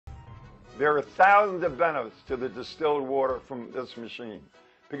There are thousands of benefits to the distilled water from this machine.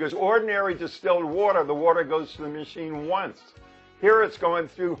 Because ordinary distilled water, the water goes to the machine once. Here it's going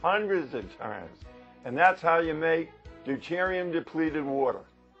through hundreds of times. And that's how you make deuterium-depleted water.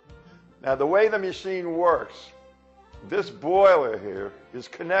 Now, the way the machine works, this boiler here is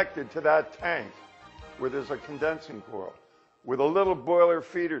connected to that tank where there's a condensing coil with a little boiler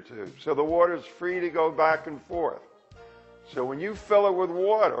feeder tube. So the water is free to go back and forth. So when you fill it with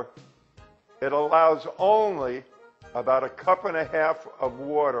water, it allows only about 1.5 cups of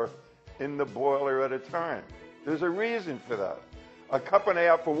water in the boiler at a time. There's a reason for that. 1.5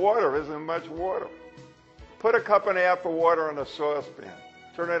 cups of water isn't much water. Put 1.5 cups of water in a saucepan.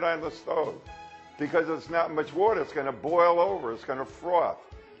 Turn it on the stove. Because it's not much water, it's going to boil over, it's going to froth.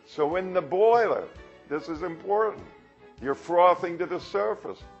 So in the boiler, this is important, you're frothing to the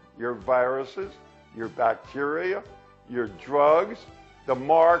surface. Your viruses, your bacteria, your drugs, the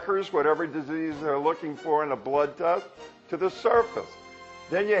markers, whatever disease they're looking for in a blood test, to the surface.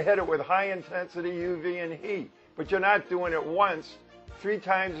 Then you hit it with high intensity UV and heat. But you're not doing it once, 3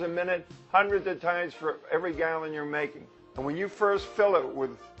 times a minute, hundreds of times for every gallon you're making. And when you first fill it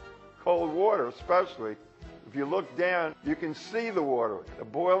with cold water especially, if you look down, you can see the water, the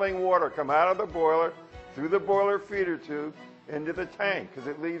boiling water come out of the boiler, through the boiler feeder tube, into the tank, because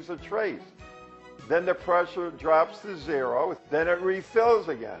it leaves a trace. Then the pressure drops to 0, then it refills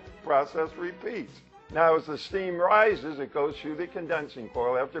again. The process repeats. Now as the steam rises, it goes through the condensing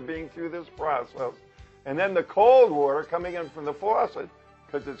coil after being through this process. And then the cold water coming in from the faucet,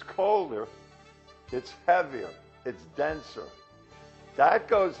 because it's colder, it's heavier, it's denser. That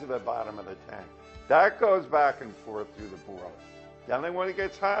goes to the bottom of the tank. That goes back and forth through the boiler. Then when it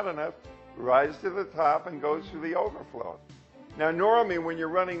gets hot enough, rises to the top and goes through the overflow. Now normally when you're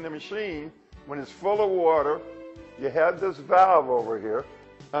running the machine, when it's full of water, you have this valve over here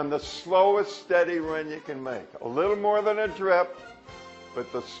on the slowest steady run you can make. A little more than a drip,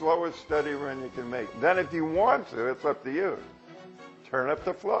 but the slowest steady run you can make. Then if you want to, it's up to you. Turn up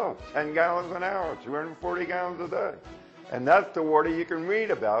the flow, 10 gallons an hour, 240 gallons a day. And that's the water you can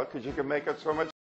read about because you can make it so much